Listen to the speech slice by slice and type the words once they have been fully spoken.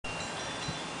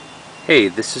Hey,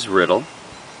 this is Riddle,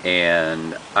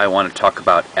 and I want to talk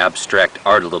about abstract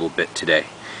art a little bit today.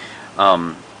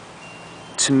 To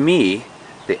me,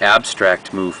 the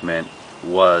abstract movement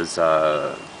was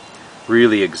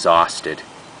really exhausted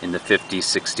in the 50s,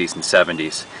 60s, and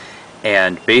 70s.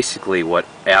 And basically what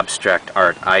abstract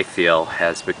art, I feel,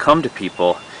 has become to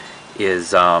people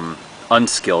is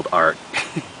unskilled art.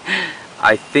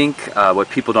 I think what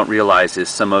people don't realize is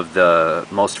some of the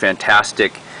most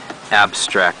fantastic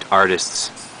abstract artists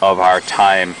of our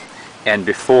time and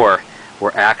before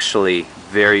were actually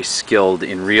very skilled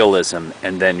in realism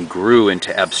and then grew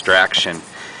into abstraction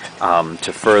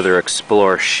to further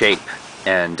explore shape.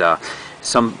 And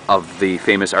some of the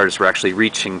famous artists were actually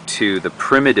reaching to the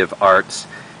primitive arts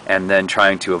and then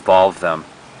trying to evolve them.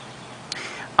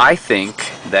 I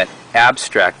think that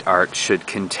abstract art should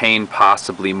contain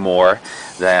possibly more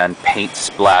than paint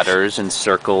splatters and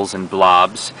circles and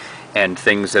blobs and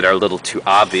things that are a little too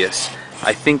obvious.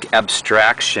 I think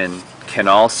abstraction can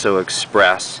also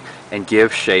express and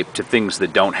give shape to things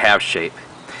that don't have shape.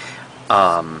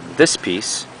 This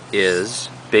piece is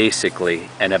basically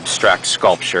an abstract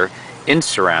sculpture in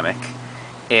ceramic,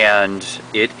 and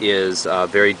it is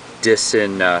very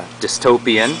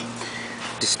dystopian.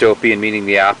 Dystopian meaning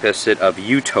the opposite of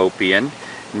utopian,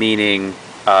 meaning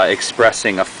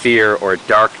expressing a fear or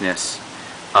darkness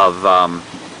of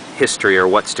history or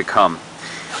what's to come.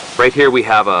 Right here we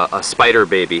have a spider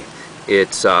baby.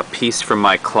 It's a piece from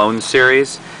my clone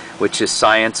series, which is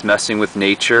science messing with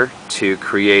nature to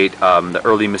create the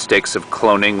early mistakes of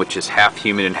cloning, which is half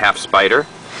human and half spider.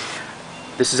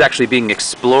 This is actually being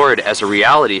explored as a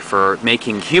reality for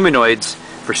making humanoids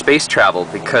for space travel.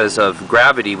 Because of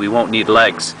gravity, we won't need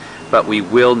legs, but we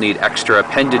will need extra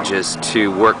appendages to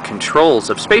work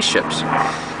controls of spaceships.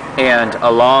 And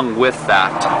along with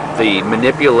that, the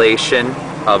manipulation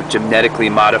of genetically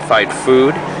modified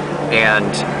food and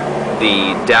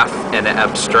the death and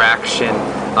abstraction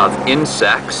of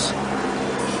insects,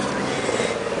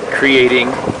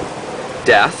 creating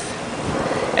death.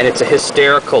 And it's a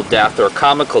hysterical death or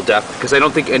comical death because I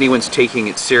don't think anyone's taking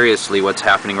it seriously what's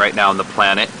happening right now on the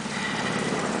planet.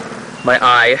 My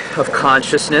eye of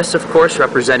consciousness, of course,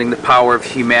 representing the power of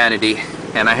humanity.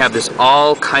 And I have this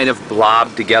all kind of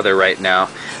blob together right now,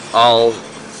 all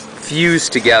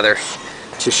fused together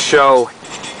to show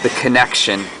the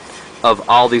connection of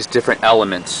all these different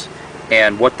elements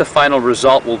and what the final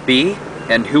result will be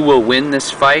and who will win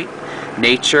this fight.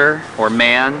 Nature or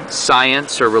man,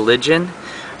 science or religion,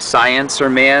 science or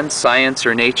man, science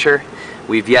or nature.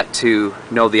 We've yet to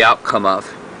know the outcome of.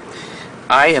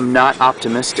 I am not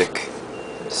optimistic.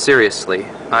 Seriously,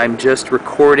 I'm just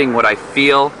recording what I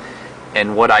feel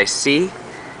and what I see,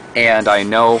 and I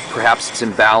know perhaps it's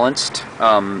imbalanced,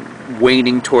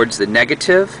 waning towards the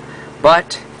negative,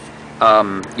 but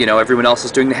you know, everyone else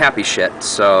is doing the happy shit,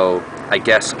 so I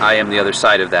guess I am the other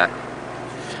side of that.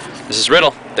 This is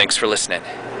Riddle. Thanks for listening.